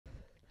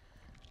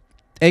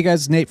Hey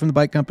guys, it's Nate from the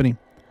bike company.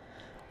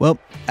 Well,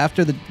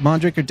 after the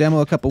Mondraker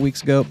demo a couple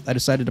weeks ago, I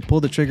decided to pull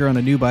the trigger on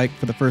a new bike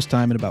for the first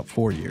time in about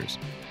 4 years.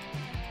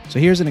 So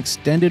here's an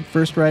extended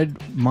first ride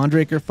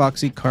Mondraker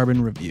FOXY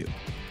Carbon review.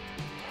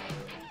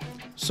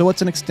 So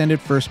what's an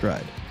extended first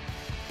ride?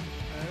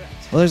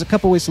 Well, there's a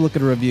couple ways to look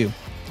at a review.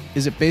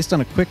 Is it based on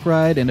a quick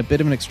ride and a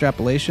bit of an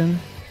extrapolation?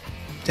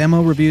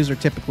 Demo reviews are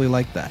typically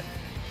like that.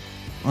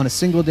 On a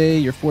single day,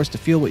 you're forced to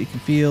feel what you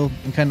can feel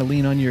and kind of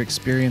lean on your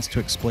experience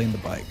to explain the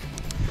bike.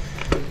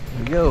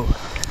 Here we go,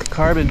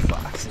 Carbon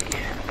FOXY.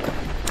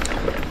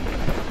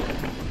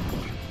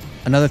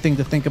 Another thing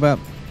to think about,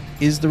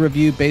 is the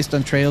review based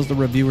on trails the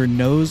reviewer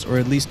knows or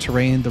at least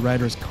terrain the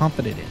rider is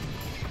confident in?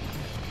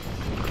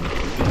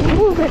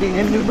 Ooh, ready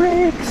in new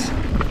brakes.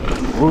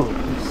 Ooh,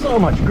 so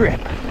much grip.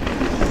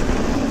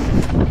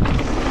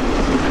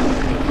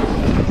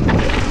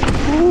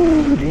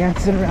 Ooh,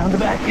 dancing around the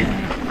back.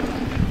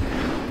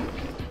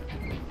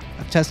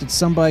 I've tested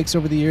some bikes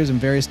over the years in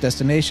various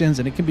destinations,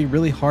 and it can be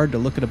really hard to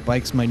look at a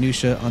bike's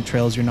minutia on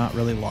trails you're not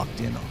really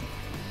locked in on.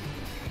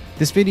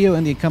 This video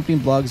and the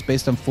accompanying blog is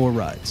based on 4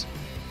 rides.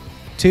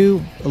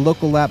 2, a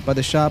local lap by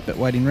the shop at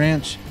Whiting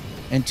Ranch,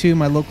 and 2,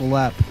 my local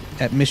lap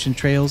at Mission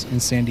Trails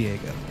in San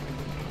Diego.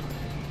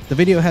 The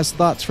video has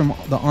thoughts from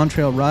the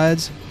on-trail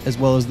rides, as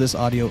well as this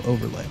audio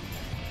overlay.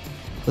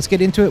 Let's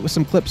get into it with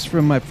some clips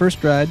from my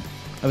first ride.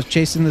 I was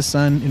chasing the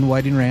sun in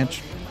Whiting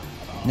Ranch.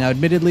 Now,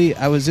 admittedly,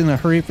 I was in a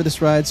hurry for this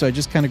ride, so I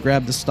just kind of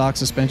grabbed the stock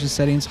suspension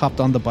settings,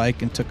 hopped on the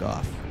bike, and took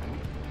off.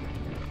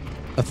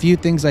 A few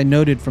things I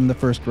noted from the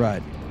first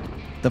ride.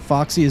 The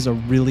FOXY is a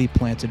really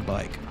planted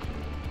bike.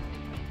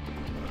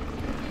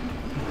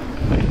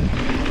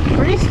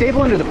 Pretty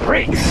stable under the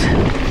brakes.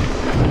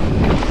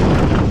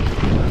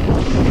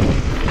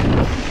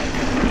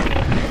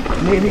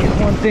 Maybe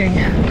one thing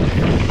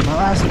my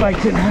last bike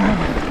didn't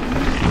have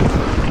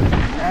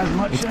as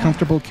much. It's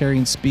comfortable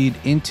carrying speed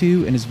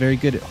into and is very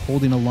good at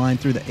holding a line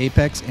through the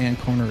apex and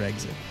corner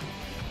exit.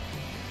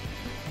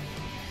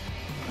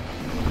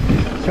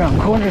 It's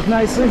around corners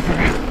nicely for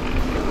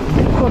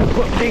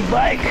quote-unquote big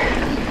bike.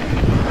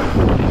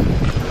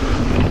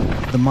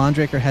 The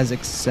Mondraker has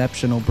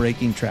exceptional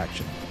braking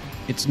traction.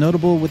 It's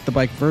notable with the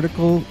bike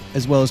vertical,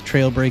 as well as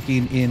trail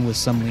braking in with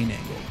some lean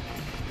angle.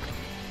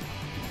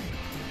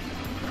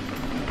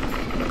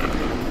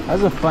 That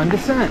was a fun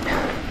descent.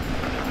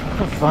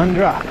 A fun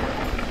drop.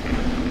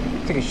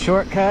 Take a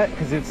shortcut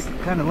because it's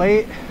kind of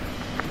late.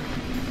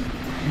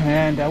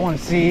 And I want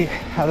to see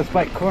how this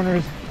bike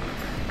corners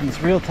in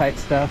this real tight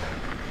stuff,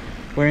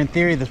 where in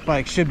theory this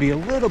bike should be a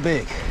little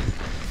big.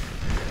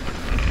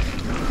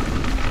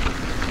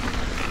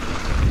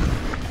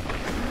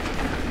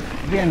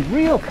 Again,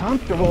 real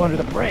comfortable under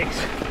the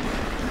brakes.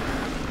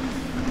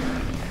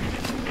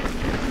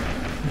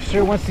 I'm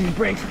sure once these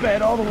brakes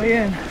bed all the way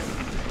in,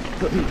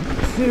 it'll be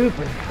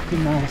super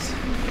fucking nice.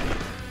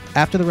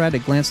 After the ride, I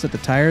glanced at the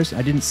tires.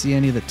 I didn't see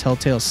any of the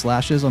telltale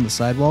slashes on the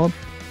sidewall.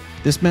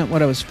 This meant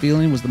what I was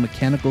feeling was the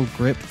mechanical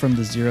grip from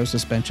the Zero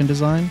suspension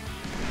design.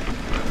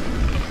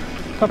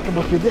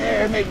 Comfortable through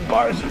there, make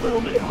bars a little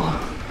bit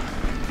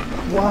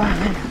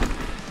wide.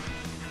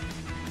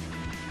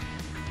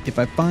 If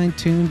I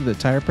fine-tuned the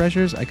tire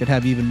pressures, I could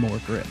have even more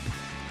grip.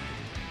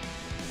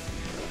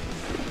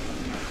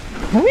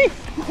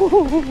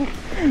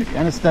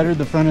 Kind of stuttered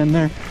the front end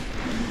there.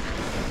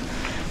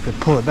 Could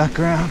pull it back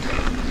around.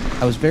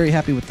 I was very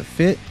happy with the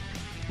fit.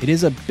 It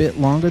is a bit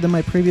longer than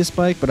my previous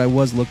bike, but I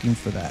was looking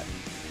for that.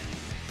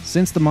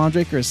 Since the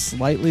Mondraker is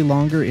slightly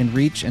longer in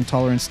reach and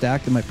taller in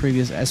stack than my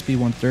previous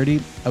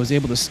SB130, I was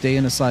able to stay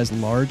in a size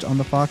large on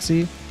the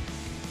FOXY.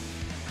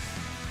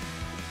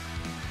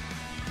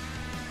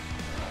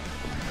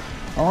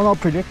 All in all,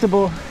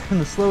 predictable in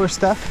the slower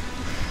stuff.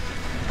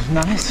 It's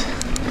nice.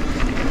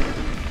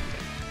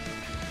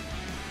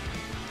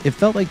 It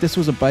felt like this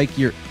was a bike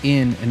you're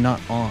in and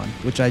not on,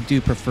 which I do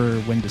prefer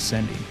when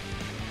descending.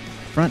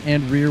 Front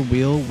and rear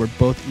wheel were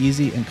both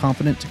easy and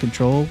confident to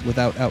control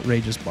without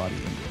outrageous body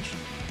English.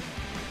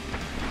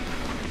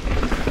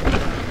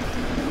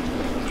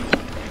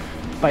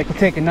 Bike will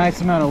take a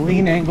nice amount of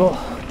lean angle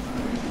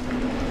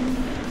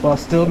while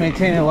still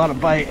maintaining a lot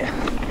of bite.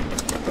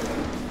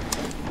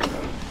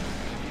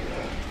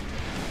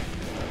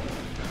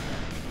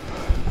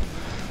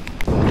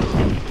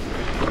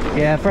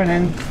 Yeah, front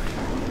end,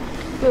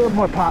 a little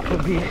more pop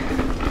would be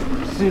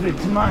suited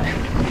to my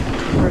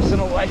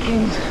personal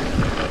likings.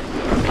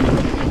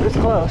 But it's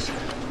close.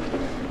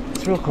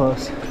 It's real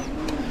close.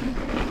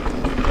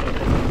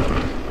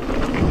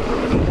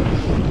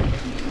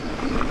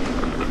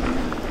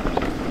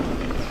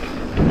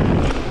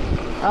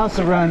 I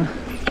also run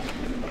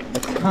a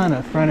ton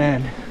of front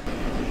end.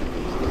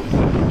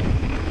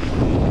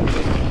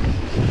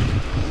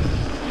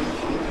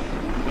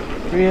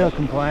 Real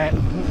compliant.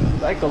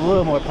 Like a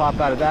little more pop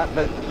out of that,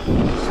 but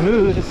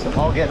smooth as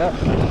all get up.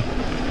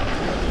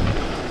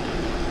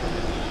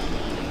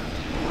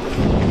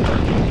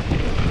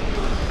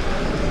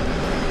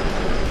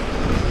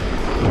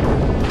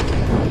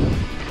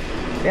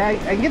 Yeah, I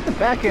can get the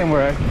back end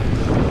where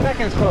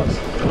back end's close.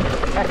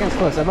 back end's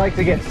close. I'd like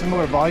to get some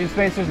more volume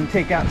spacers and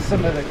take out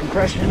some of the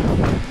compression.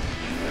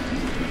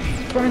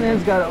 Front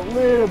end's got a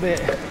little bit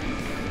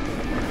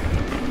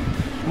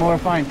more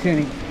fine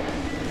tuning.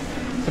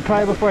 So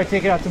probably before I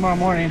take it out tomorrow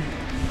morning,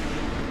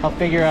 I'll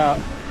figure out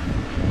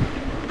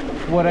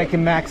what I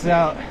can max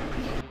out.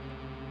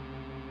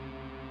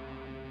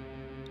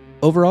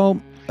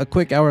 Overall, a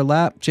quick hour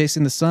lap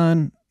chasing the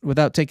sun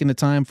without taking the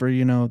time for,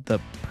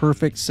 the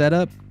perfect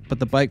setup, but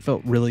the bike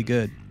felt really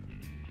good.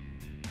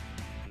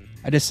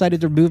 I decided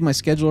to move my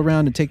schedule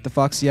around and take the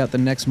Foxy out the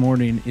next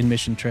morning in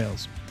Mission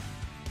Trails.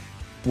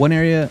 One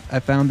area I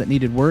found that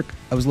needed work,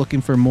 I was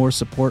looking for more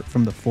support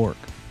from the fork.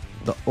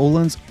 The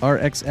Öhlins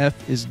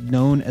RXF is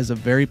known as a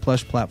very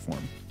plush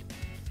platform.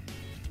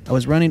 I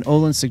was running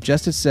Öhlins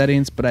suggested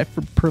settings, but I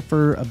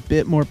prefer a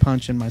bit more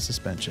punch in my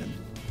suspension.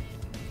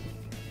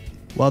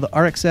 While the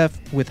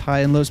RXF with high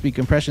and low speed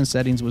compression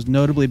settings was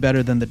notably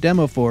better than the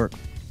demo fork,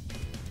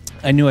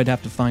 I knew I'd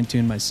have to fine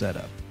tune my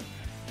setup.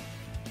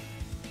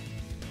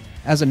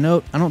 As a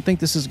note, I don't think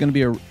this is going to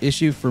be an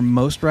issue for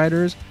most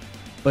riders,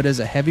 but as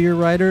a heavier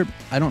rider,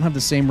 I don't have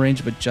the same range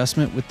of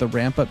adjustment with the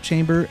ramp-up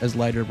chamber as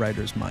lighter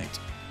riders might.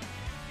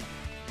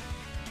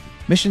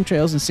 Mission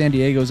Trails in San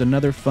Diego is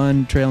another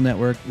fun trail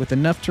network with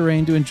enough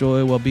terrain to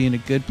enjoy while being a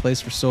good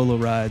place for solo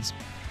rides,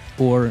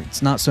 or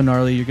it's not so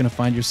gnarly you're going to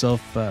find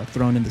yourself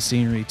thrown in the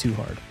scenery too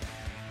hard.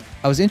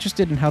 I was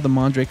interested in how the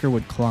Mondraker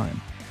would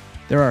climb.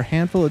 There are a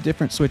handful of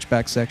different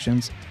switchback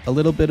sections, a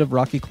little bit of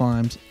rocky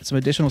climbs, and some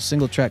additional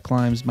single track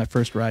climbs my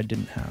first ride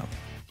didn't have.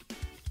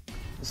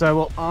 So I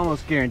will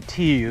almost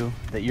guarantee you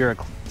that you're a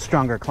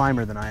stronger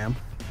climber than I am.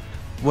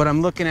 What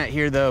I'm looking at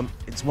here though,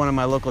 it's one of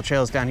my local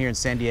trails down here in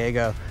San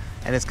Diego,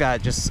 and it's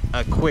got just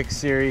a quick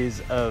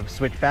series of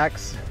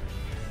switchbacks,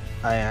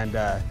 and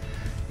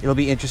it'll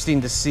be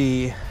interesting to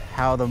see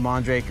how the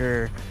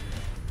Mondraker,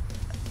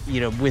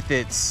 with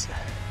its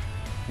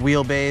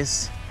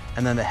wheelbase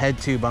and then the head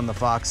tube on the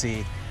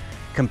Foxy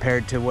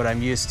compared to what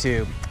I'm used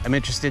to. I'm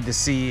interested to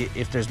see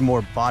if there's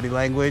more body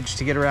language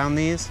to get around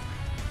these,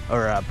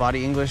 or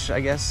body English,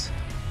 I guess,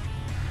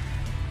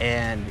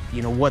 and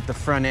what the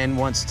front end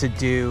wants to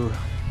do,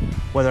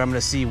 whether I'm going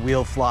to see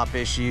wheel flop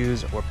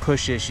issues or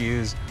push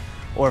issues,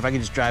 or if I can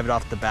just drive it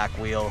off the back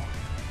wheel.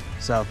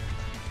 So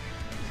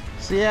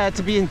yeah,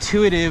 to be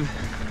intuitive,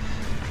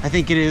 I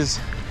think it is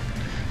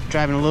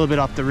driving a little bit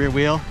off the rear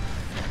wheel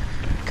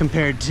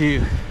compared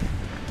to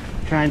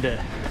trying to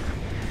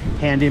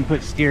hand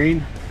input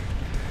steering.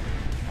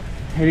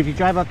 And if you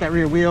drive off that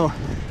rear wheel,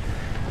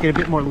 get a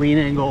bit more lean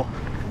angle,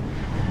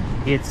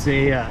 it's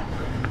a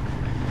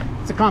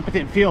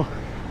competent feel.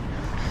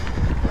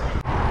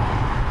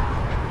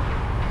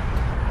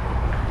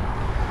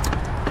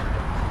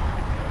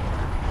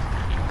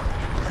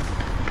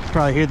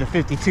 Probably hear the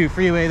 52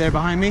 freeway there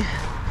behind me.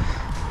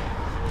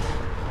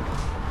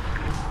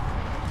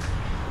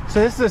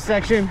 So this is a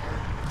section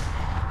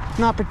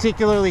not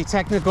particularly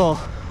technical,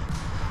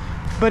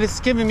 but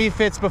it's given me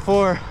fits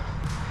before,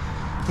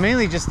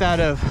 mainly just out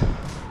of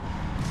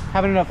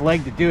having enough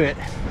leg to do it,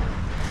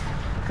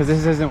 because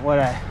this isn't what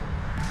I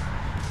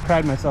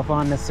pride myself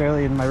on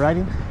necessarily in my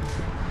riding.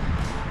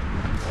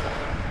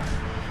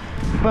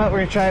 But we're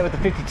gonna try it with the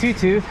 52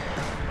 tooth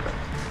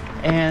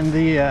and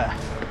the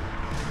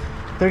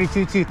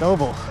 32 tooth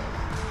oval.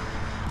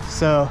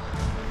 So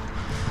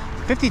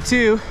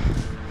 52,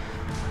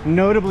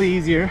 notably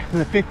easier than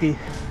the 50,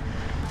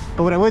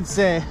 but what I would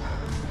say,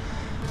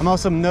 I'm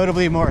also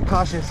notably more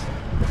cautious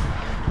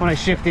when I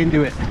shift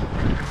into it.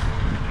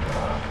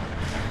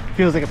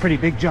 Feels like a pretty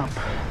big jump,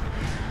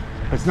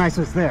 but it's nice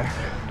what's there.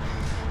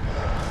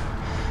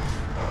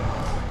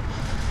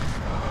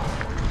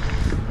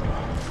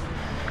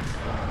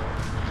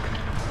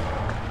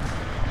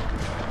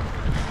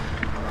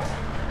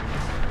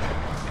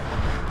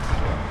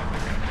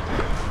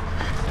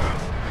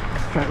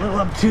 Try a little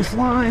obtuse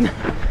line,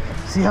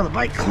 see how the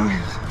bike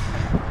climbs.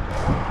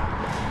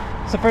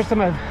 It's the first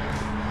time I've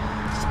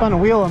spun a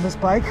wheel on this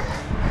bike,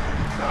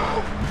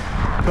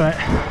 but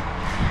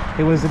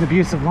it was an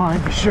abusive line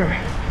for sure.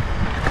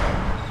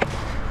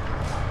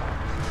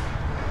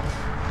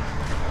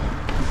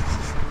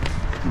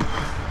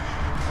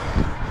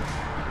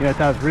 I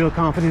thought I was real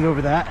confident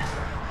over that.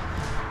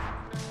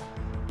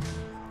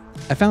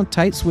 I found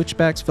tight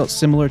switchbacks felt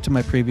similar to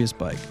my previous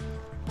bike.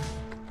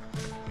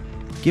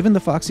 Given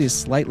the Foxy is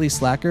slightly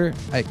slacker,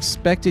 I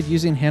expected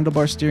using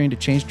handlebar steering to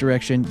change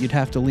direction, you'd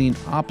have to lean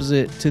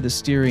opposite to the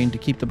steering to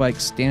keep the bike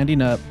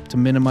standing up to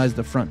minimize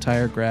the front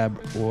tire grab,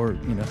 or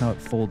how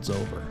it folds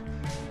over.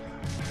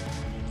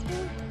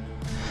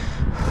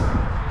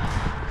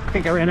 I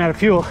think I ran out of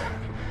fuel,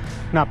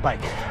 not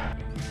bike.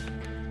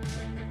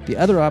 The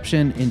other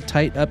option in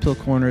tight uphill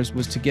corners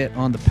was to get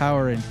on the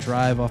power and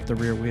drive off the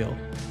rear wheel.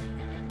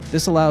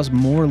 This allows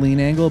more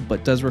lean angle,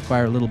 but does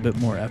require a little bit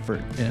more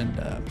effort and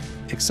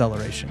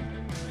acceleration.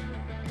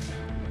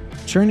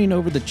 Churning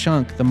over the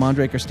chunk, the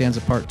Mondraker stands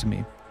apart to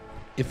me.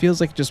 It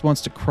feels like it just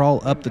wants to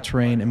crawl up the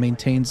terrain and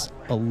maintains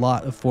a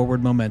lot of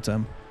forward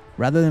momentum,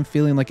 rather than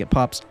feeling like it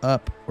pops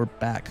up or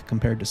back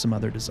compared to some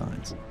other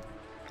designs.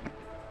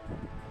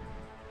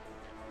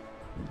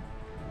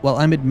 While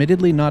I'm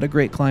admittedly not a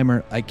great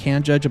climber, I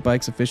can judge a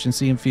bike's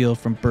efficiency and feel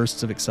from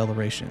bursts of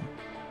acceleration.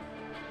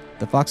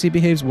 The Foxy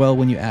behaves well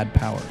when you add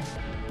power.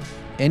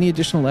 Any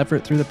additional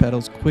effort through the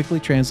pedals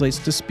quickly translates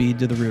to speed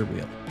to the rear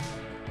wheel.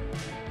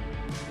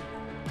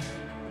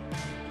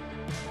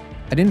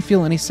 I didn't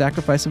feel any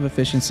sacrifice of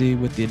efficiency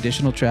with the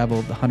additional travel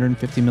of the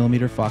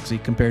 150mm Foxy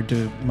compared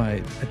to my, I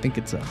think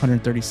it's a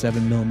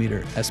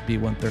 137mm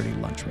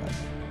SB130 lunch ride.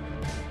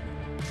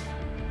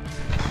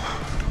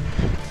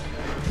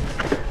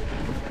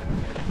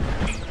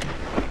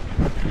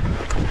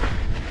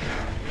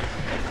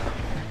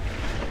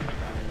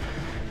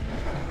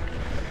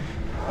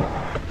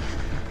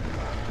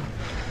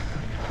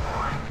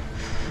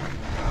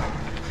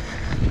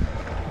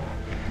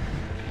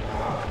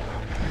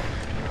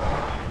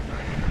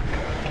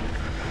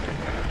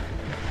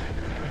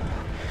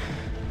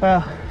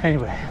 Well,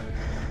 anyway,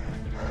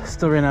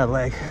 still ran out of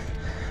leg.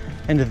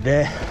 End of the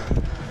day.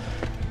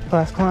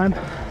 Last climb,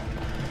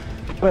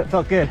 but it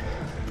felt good.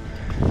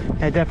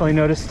 I definitely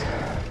noticed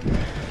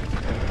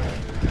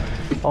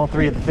all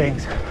three of the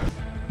things.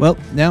 Well,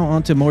 now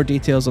on to more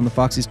details on the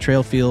Foxy's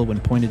trail feel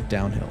when pointed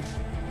downhill.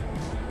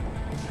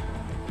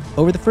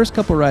 Over the first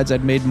couple rides,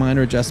 I'd made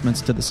minor adjustments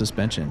to the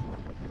suspension.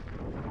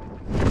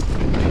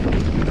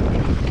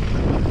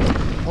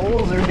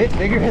 Holes are a bit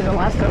bigger than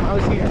last time I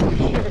was here, for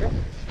sure.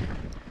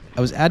 I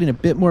was adding a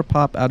bit more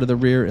pop out of the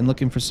rear and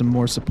looking for some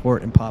more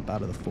support and pop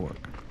out of the fork.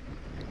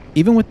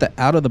 Even with the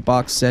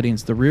out-of-the-box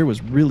settings, the rear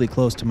was really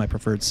close to my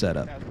preferred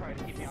setup.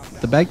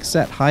 The bike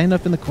sat high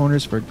enough in the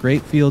corners for a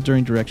great feel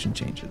during direction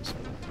changes.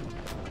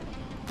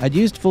 I'd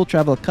used full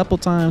travel a couple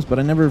times, but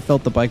I never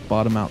felt the bike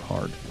bottom out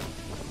hard.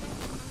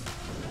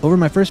 Over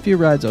my first few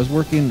rides, I was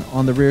working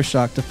on the rear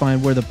shock to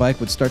find where the bike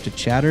would start to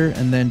chatter,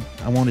 and then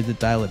I wanted to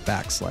dial it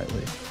back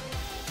slightly.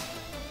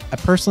 I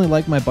personally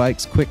like my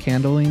bike's quick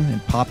handling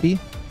and poppy.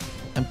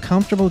 I'm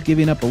comfortable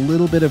giving up a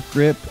little bit of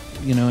grip,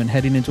 and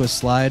heading into a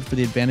slide for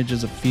the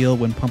advantages of feel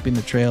when pumping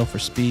the trail for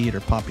speed or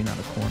popping out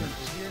of corners.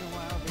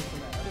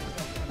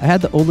 I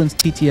had the Öhlins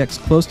TTX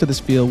close to this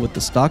feel with the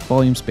stock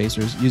volume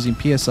spacers using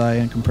PSI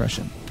and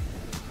compression.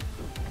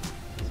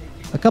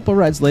 A couple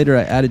rides later,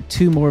 I added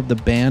 2 more of the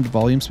band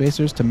volume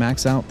spacers to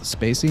max out the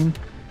spacing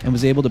and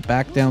was able to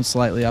back down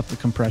slightly off the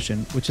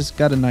compression, which has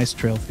got a nice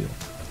trail feel.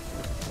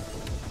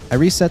 I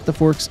reset the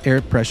fork's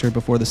air pressure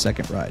before the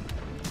second ride.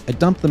 I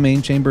dumped the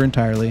main chamber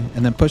entirely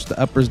and then pushed the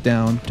uppers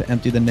down to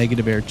empty the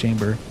negative air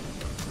chamber,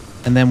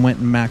 and then went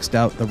and maxed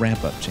out the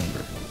ramp-up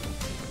chamber.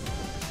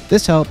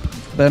 This helped,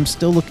 but I'm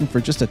still looking for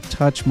just a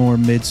touch more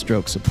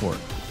mid-stroke support.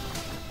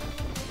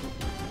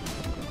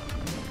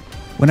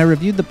 When I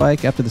reviewed the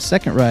bike after the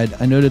second ride,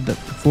 I noted that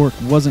the fork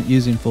wasn't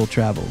using full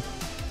travel,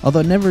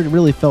 although it never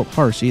really felt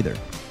harsh either.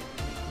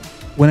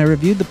 When I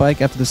reviewed the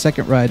bike after the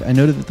second ride, I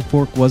noted that the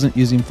fork wasn't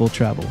using full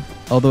travel,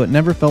 although it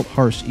never felt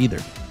harsh either.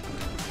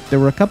 There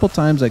were a couple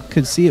times I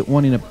could see it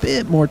wanting a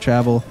bit more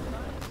travel,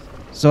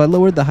 so I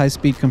lowered the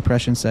high-speed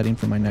compression setting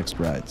for my next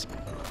rides.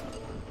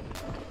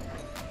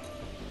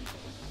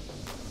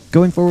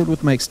 Going forward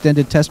with my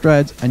extended test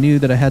rides, I knew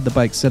that I had the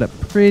bike set up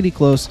pretty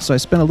close, so I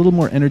spent a little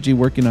more energy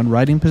working on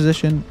riding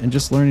position and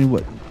just learning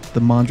what the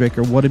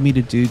Mondraker wanted me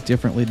to do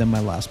differently than my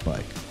last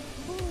bike.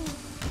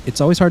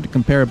 It's always hard to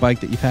compare a bike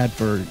that you've had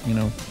for,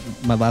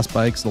 my last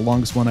bike's the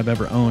longest one I've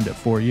ever owned at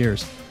 4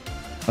 years.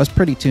 I was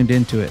pretty tuned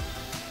into it.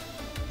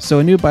 So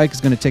a new bike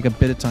is going to take a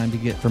bit of time to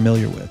get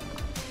familiar with.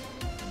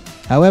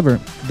 However,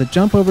 the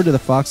jump over to the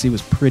Foxy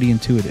was pretty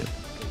intuitive.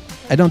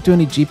 I don't do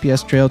any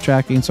GPS trail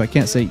tracking, so I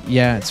can't say,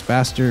 yeah, it's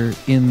faster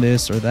in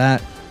this or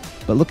that.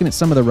 But looking at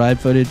some of the ride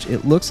footage,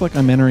 it looks like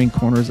I'm entering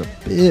corners a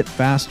bit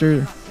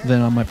faster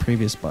than on my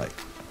previous bike.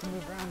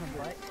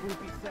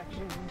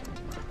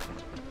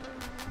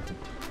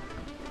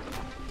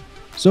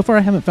 So far,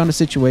 I haven't found a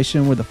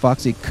situation where the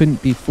Foxy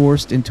couldn't be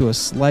forced into a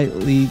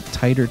slightly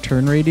tighter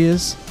turn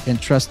radius and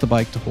trust the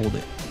bike to hold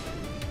it.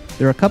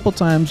 There are a couple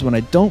times when I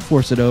don't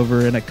force it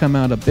over and I come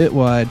out a bit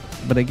wide,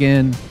 but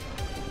again,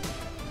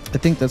 I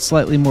think that's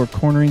slightly more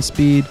cornering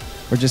speed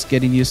or just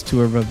getting used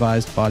to a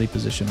revised body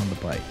position on the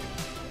bike.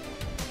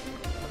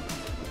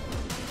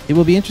 It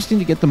will be interesting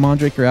to get the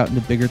Mondraker out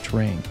into bigger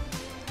terrain.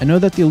 I know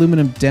that the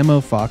aluminum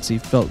demo Foxy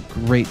felt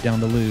great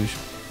down the luge,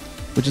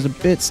 which is a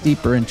bit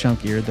steeper and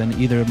chunkier than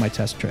either of my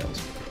test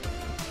trails.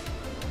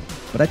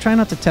 But I try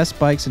not to test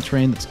bikes in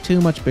terrain that's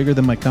too much bigger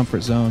than my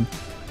comfort zone,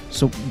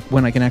 so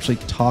when I can actually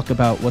talk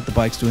about what the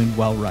bike's doing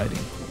while riding,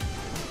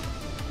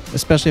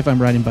 especially if I'm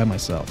riding by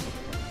myself.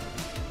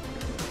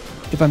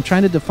 If I'm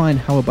trying to define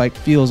how a bike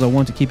feels, I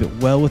want to keep it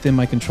well within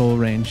my control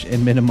range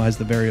and minimize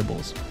the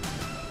variables.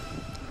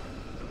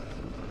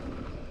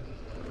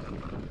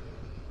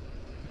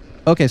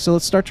 Okay, so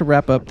let's start to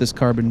wrap up this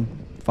Carbon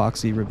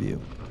Foxy review.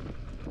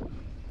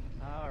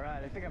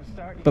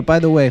 But by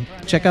the way,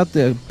 check out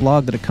the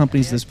blog that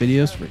accompanies this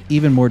video for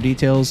even more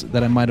details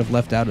that I might have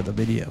left out of the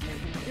video.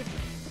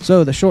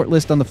 So, the short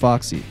list on the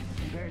Foxy.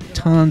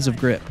 Tons of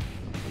grip.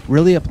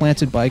 Really a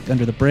planted bike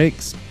under the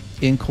brakes,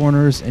 in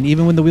corners, and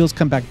even when the wheels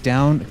come back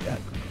down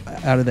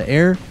out of the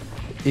air,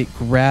 it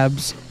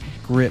grabs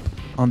grip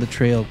on the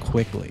trail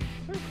quickly.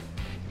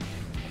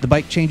 The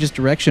bike changes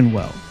direction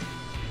well.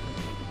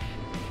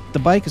 The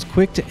bike is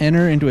quick to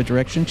enter into a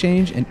direction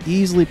change and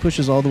easily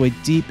pushes all the way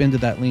deep into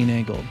that lean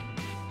angle.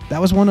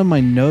 That was one of my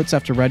notes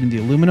after riding the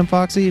aluminum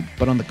Foxy,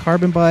 but on the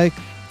carbon bike,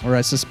 or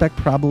I suspect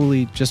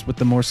probably just with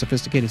the more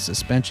sophisticated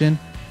suspension,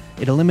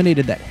 it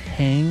eliminated that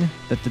hang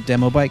that the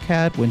demo bike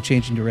had when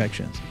changing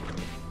directions.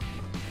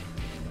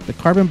 The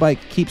carbon bike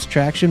keeps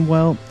traction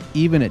well,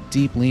 even at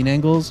deep lean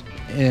angles,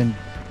 and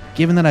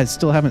given that I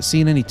still haven't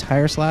seen any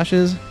tire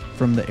slashes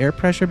from the air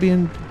pressure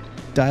being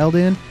dialed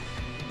in,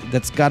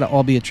 that's got to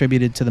all be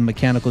attributed to the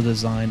mechanical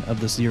design of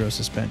the Zero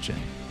suspension.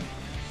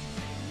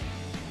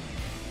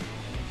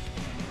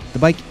 The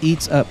bike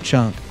eats up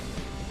chunk.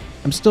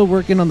 I'm still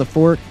working on the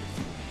fork,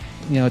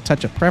 a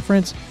touch of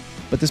preference,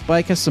 but this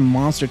bike has some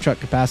monster truck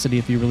capacity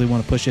if you really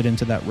want to push it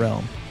into that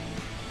realm.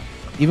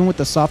 Even with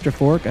the softer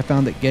fork, I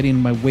found that getting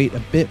my weight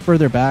a bit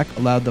further back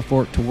allowed the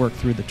fork to work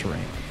through the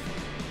terrain.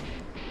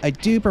 I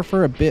do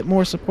prefer a bit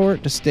more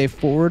support to stay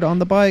forward on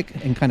the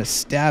bike and kind of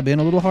stab in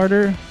a little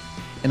harder,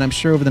 and I'm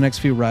sure over the next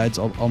few rides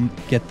I'll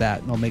get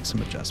that and I'll make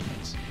some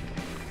adjustments.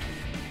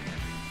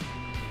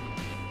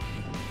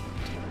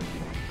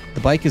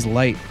 The bike is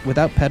light.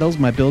 Without pedals,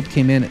 my build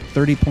came in at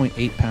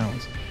 30.8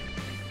 pounds.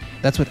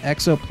 That's with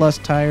Exo Plus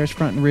tires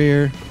front and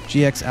rear,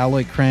 GX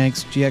alloy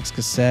cranks, GX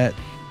cassette.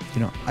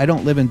 I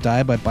don't live and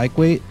die by bike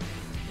weight,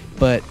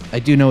 but I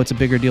do know it's a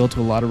bigger deal to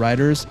a lot of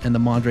riders, and the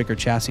Mondraker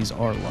chassis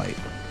are light.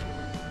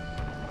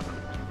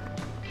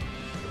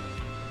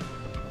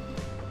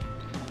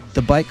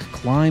 The bike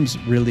climbs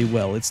really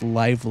well. It's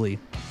lively.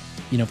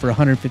 For a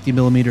 150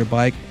 millimeter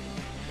bike,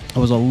 I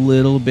was a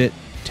little bit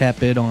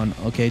tepid on,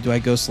 okay, do I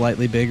go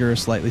slightly bigger or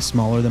slightly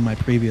smaller than my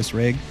previous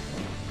rig?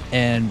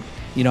 And,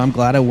 I'm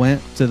glad I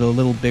went to the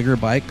little bigger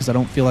bike because I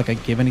don't feel like I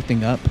give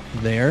anything up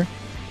there.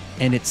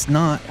 And it's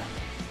not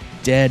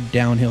dead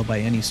downhill by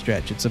any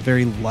stretch. It's a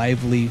very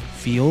lively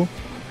feel.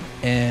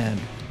 And,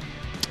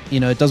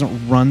 it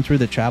doesn't run through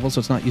the travel, so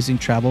it's not using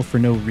travel for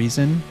no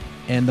reason.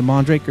 And the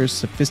Mondraker is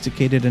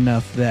sophisticated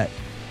enough that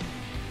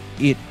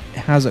it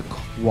has a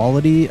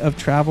quality of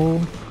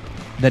travel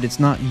that it's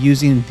not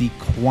using the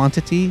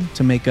quantity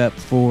to make up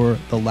for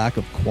the lack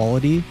of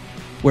quality.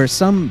 Where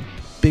some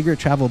bigger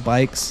travel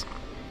bikes,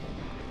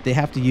 they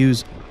have to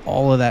use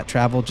all of that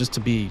travel just to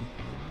be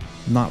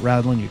not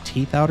rattling your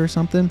teeth out or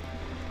something.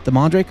 The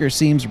Mondraker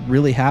seems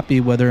really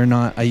happy whether or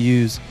not I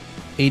use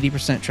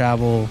 80%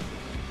 travel,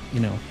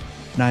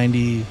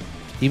 90,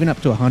 even up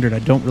to 100. I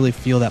don't really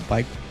feel that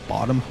bike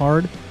bottom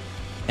hard,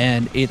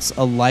 and it's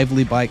a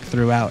lively bike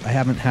throughout. I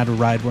haven't had a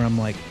ride where I'm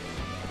like,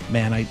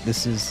 man,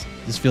 this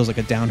feels like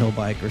a downhill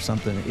bike or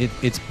something.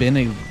 It's been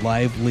a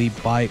lively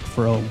bike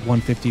for a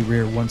 150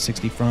 rear,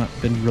 160 front.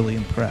 Been really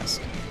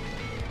impressed.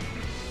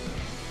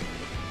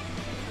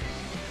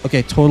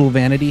 Okay, total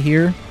vanity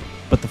here,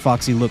 but the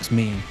Foxy looks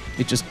mean.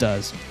 It just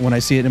does. When I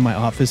see it in my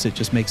office, it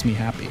just makes me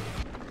happy.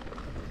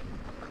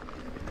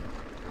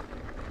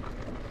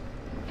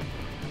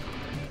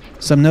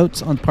 Some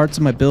notes on parts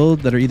of my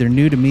build that are either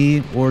new to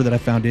me or that I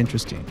found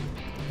interesting.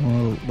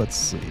 Well, let's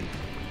see.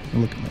 I'll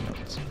look at my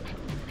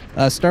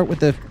notes. Start with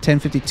the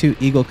 1052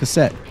 Eagle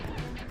cassette.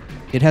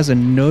 It has a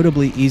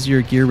notably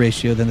easier gear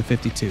ratio than the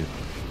 52.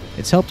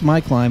 It's helped my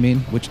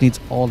climbing, which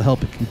needs all the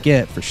help it can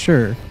get for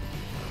sure,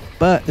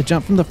 but the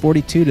jump from the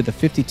 42 to the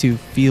 52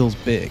 feels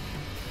big.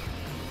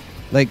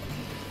 Like,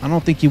 I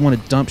don't think you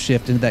want to dump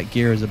shift into that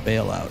gear as a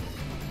bailout.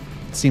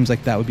 It seems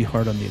like that would be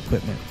hard on the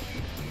equipment.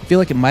 I feel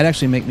like it might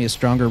actually make me a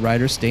stronger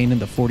rider staying in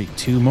the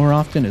 42 more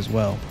often as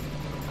well.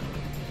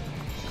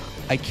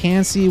 I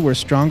can see where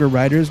stronger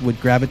riders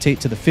would gravitate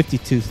to the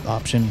 52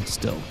 option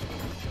still.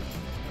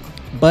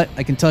 But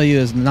I can tell you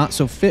as a not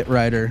so fit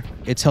rider,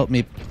 it's helped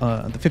me,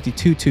 the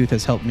 52 tooth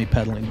has helped me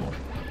pedaling more.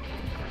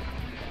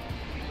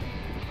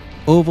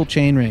 Oval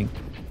chainring.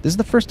 This is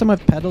the first time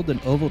I've pedaled an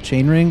oval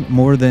chainring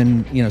more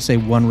than, say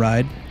one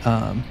ride.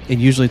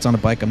 And usually it's on a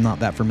bike I'm not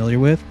that familiar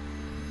with.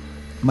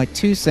 My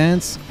 2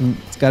 cents,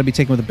 it's got to be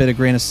taken with a bit of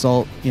grain of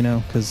salt,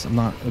 because I'm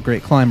not a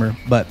great climber.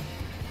 But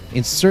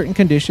in certain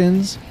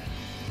conditions,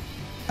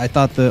 I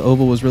thought the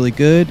oval was really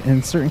good. And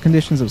in certain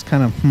conditions, it was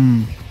kind of,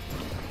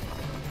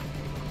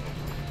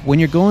 When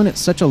you're going at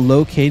such a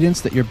low cadence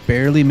that you're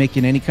barely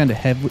making any kind of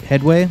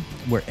headway,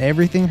 where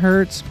everything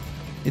hurts,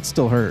 it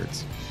still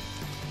hurts.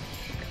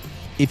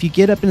 If you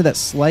get up into that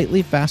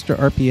slightly faster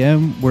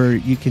RPM where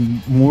you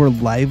can more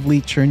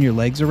lively churn your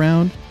legs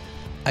around,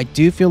 I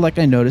do feel like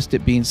I noticed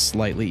it being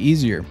slightly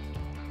easier.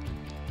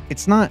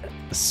 It's not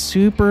a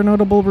super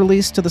notable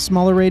release to the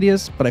smaller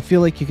radius, but I feel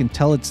like you can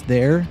tell it's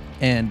there,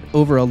 and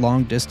over a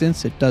long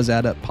distance, it does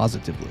add up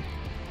positively.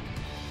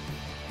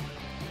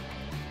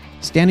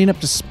 Standing up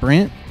to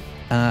sprint,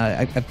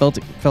 I felt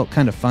it felt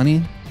kind of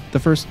funny the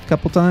first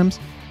couple times.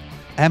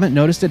 I haven't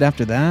noticed it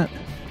after that,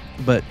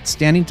 but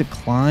standing to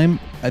climb,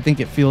 I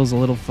think it feels a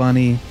little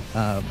funny,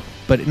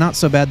 but not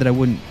so bad that I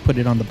wouldn't put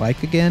it on the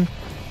bike again.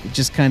 It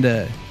just kind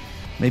of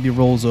maybe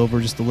rolls over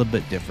just a little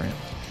bit different.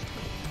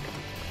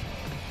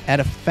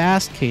 At a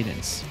fast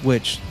cadence,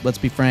 which, let's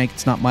be frank,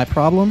 it's not my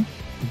problem,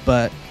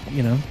 but,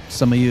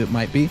 some of you it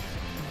might be.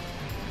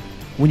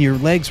 when your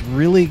legs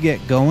really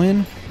get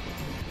going,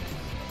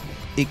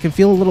 it can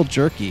feel a little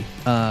jerky.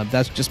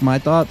 That's just my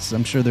thoughts.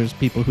 I'm sure there's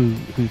people who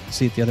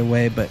see it the other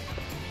way, but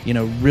you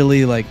know,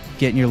 really like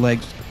getting your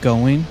legs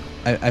going,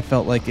 I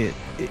felt like it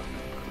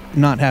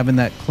not having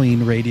that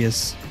clean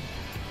radius,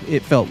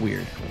 it felt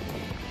weird.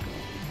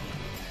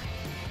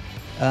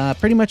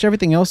 Pretty much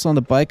everything else on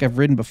the bike I've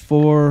ridden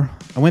before.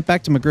 I went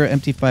back to Mondraker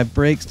MT5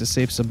 brakes to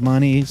save some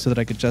money so that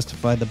I could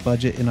justify the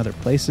budget in other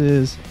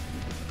places.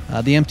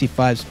 The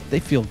MT5s, they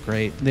feel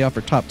great. They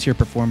offer top tier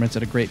performance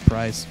at a great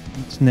price.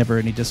 It's never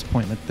any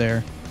disappointment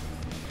there.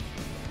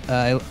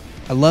 I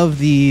love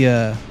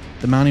the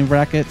mounting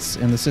brackets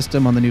and the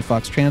system on the new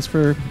Fox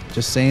Transfer.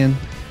 Just saying,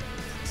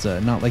 it's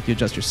not like you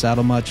adjust your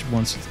saddle much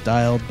once it's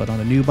dialed, but on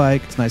a new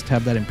bike, it's nice to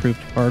have that improved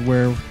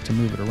hardware to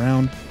move it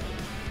around.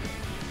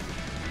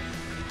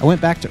 I went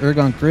back to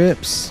Ergon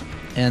grips,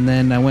 and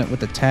then I went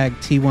with the Tag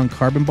T1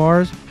 carbon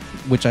bars,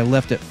 which I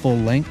left at full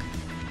length.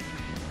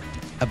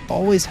 I've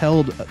always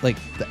held like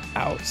the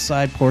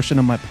outside portion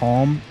of my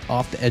palm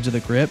off the edge of the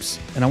grips,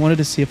 and I wanted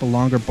to see if a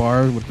longer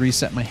bar would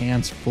reset my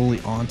hands fully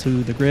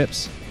onto the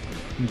grips.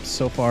 And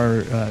so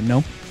far,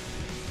 no.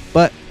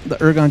 But the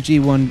Ergon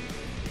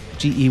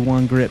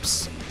GE1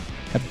 grips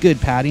have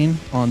good padding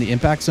on the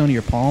impact zone of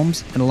your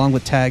palms, and along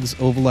with Tag's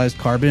ovalized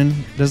carbon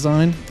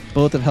design,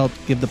 both have helped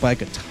give the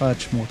bike a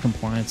touch more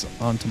compliance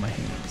onto my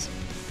hands.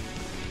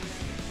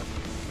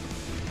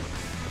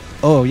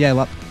 Oh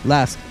yeah,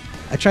 last,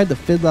 I tried the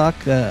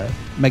Fidlock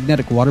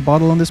magnetic water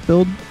bottle on this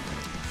build.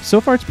 So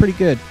far it's pretty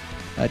good.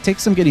 It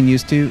takes some getting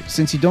used to.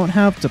 Since you don't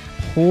have to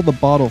pull the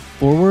bottle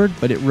forward,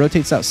 but it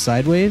rotates out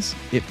sideways,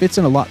 it fits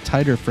in a lot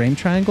tighter frame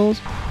triangles.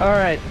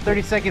 Alright,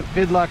 30-second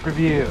Fidlock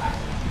review.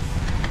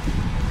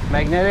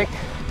 Magnetic,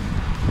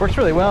 works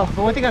really well.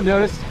 The one thing I've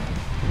noticed,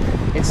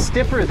 it's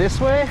stiffer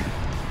this way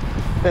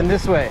than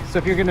this way. So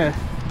if you're gonna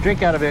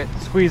drink out of it,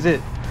 squeeze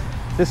it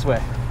this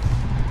way.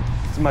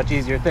 It's a much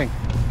easier thing.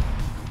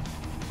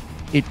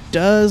 It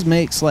does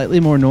make slightly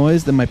more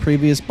noise than my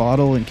previous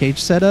bottle and cage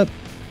setup,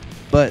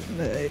 but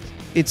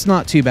it's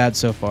not too bad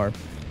so far.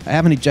 I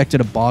haven't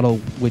ejected a bottle,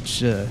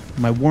 which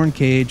my worn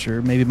cage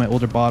or maybe my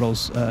older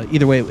bottles,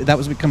 either way, that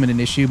was becoming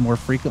an issue more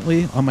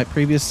frequently on my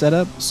previous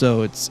setup,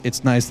 so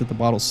it's nice that the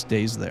bottle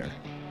stays there.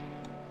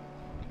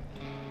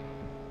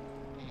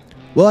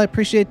 Well, I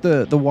appreciate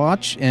the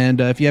watch,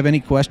 and if you have any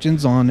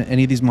questions on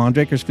any of these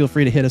Mondrakers, feel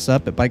free to hit us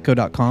up at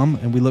bikeco.com,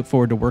 and we look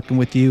forward to working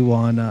with you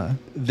on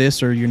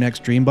this or your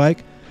next dream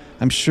bike.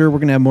 I'm sure we're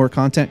going to have more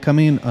content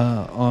coming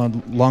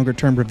on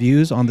longer-term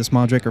reviews on this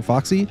Mondraker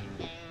FOXY,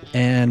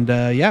 and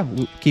yeah,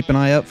 keep an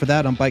eye out for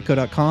that on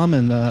bikeco.com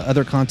and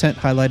other content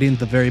highlighting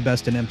the very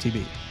best in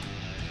MTB.